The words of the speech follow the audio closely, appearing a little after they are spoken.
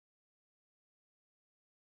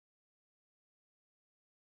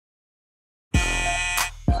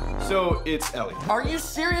So it's Ellie. Are you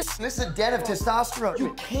serious? This is a den of testosterone.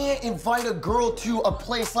 You can't invite a girl to a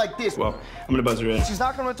place like this. Well, I'm gonna buzz her in. She's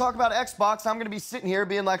not gonna talk about Xbox. I'm gonna be sitting here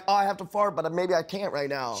being like, oh, I have to fart, but maybe I can't right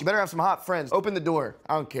now. She better have some hot friends. Open the door.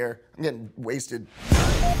 I don't care. I'm getting wasted.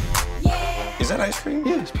 Is that ice cream?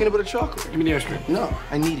 Yeah, it's peanut butter chocolate. Give me the ice cream. No,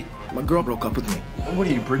 I need it. My girl broke up with me. What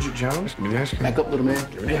are you, Bridget Jones? Give me the ice cream. Back up, little man.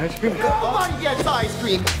 Give me the ice cream. Nobody gets ice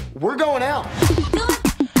cream. We're going out.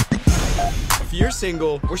 If you're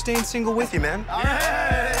single, we're staying single with you, man.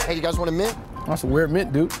 Hey, you guys want a mint? That's a weird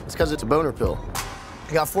mint, dude. It's because it's a boner pill.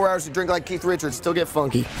 You got 4 hours to drink like Keith Richards, still get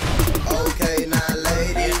funky. Okay, now,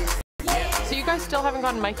 ladies. So you guys still haven't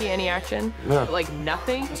gotten Mikey any action? No. Like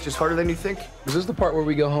nothing? It's just harder than you think. Is this the part where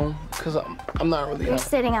we go home? Because I'm not really... You're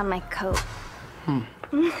sitting on my coat.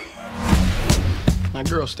 My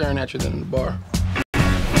girl's staring at you then in the bar.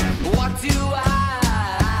 What do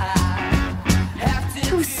I have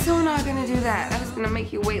to I was so not gonna do that. I was gonna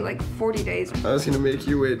make you wait like 40 days. I was gonna make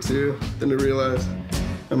you wait too, then to realize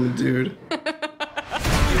I'm a dude.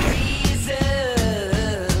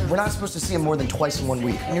 We're not supposed to see him more than twice in 1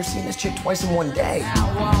 week. And you're seeing this chick twice in 1 day.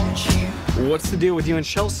 What's the deal with you and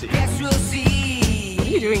Chelsea? What are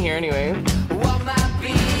you doing here anyway?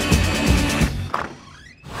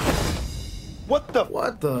 What the?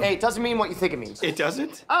 What the? Hey, it doesn't mean what you think it means. It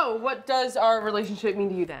doesn't? Oh, what does our relationship mean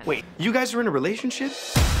to you then? Wait, you guys are in a relationship?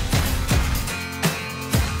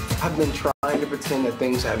 I've been trying to pretend that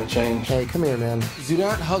things haven't changed. Hey, come here, man. Do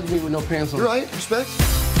not hug me with no pants on. You're right, respect.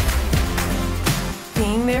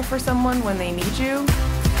 Being there for someone when they need you,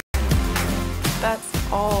 that's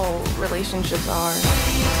all relationships are.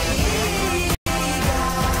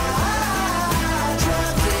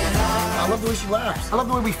 I love the way she laughs. I love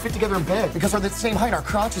the way we fit together in bed because we're the same height. Our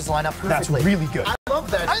crotches line up perfectly. That's really good. I love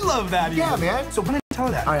that. I love that. Yeah, man. So when did I tell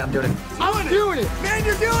her that? All right, I'm doing it. I'm doing it! Man,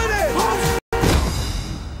 you're doing it!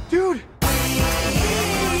 Dude!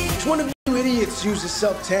 Which one of you idiots uses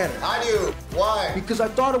self-tanner? I do. Why? Because I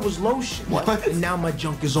thought it was lotion. What? And now my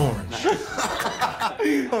junk is orange.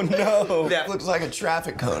 Oh no. That looks like a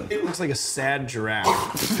traffic cone. It looks like a sad giraffe.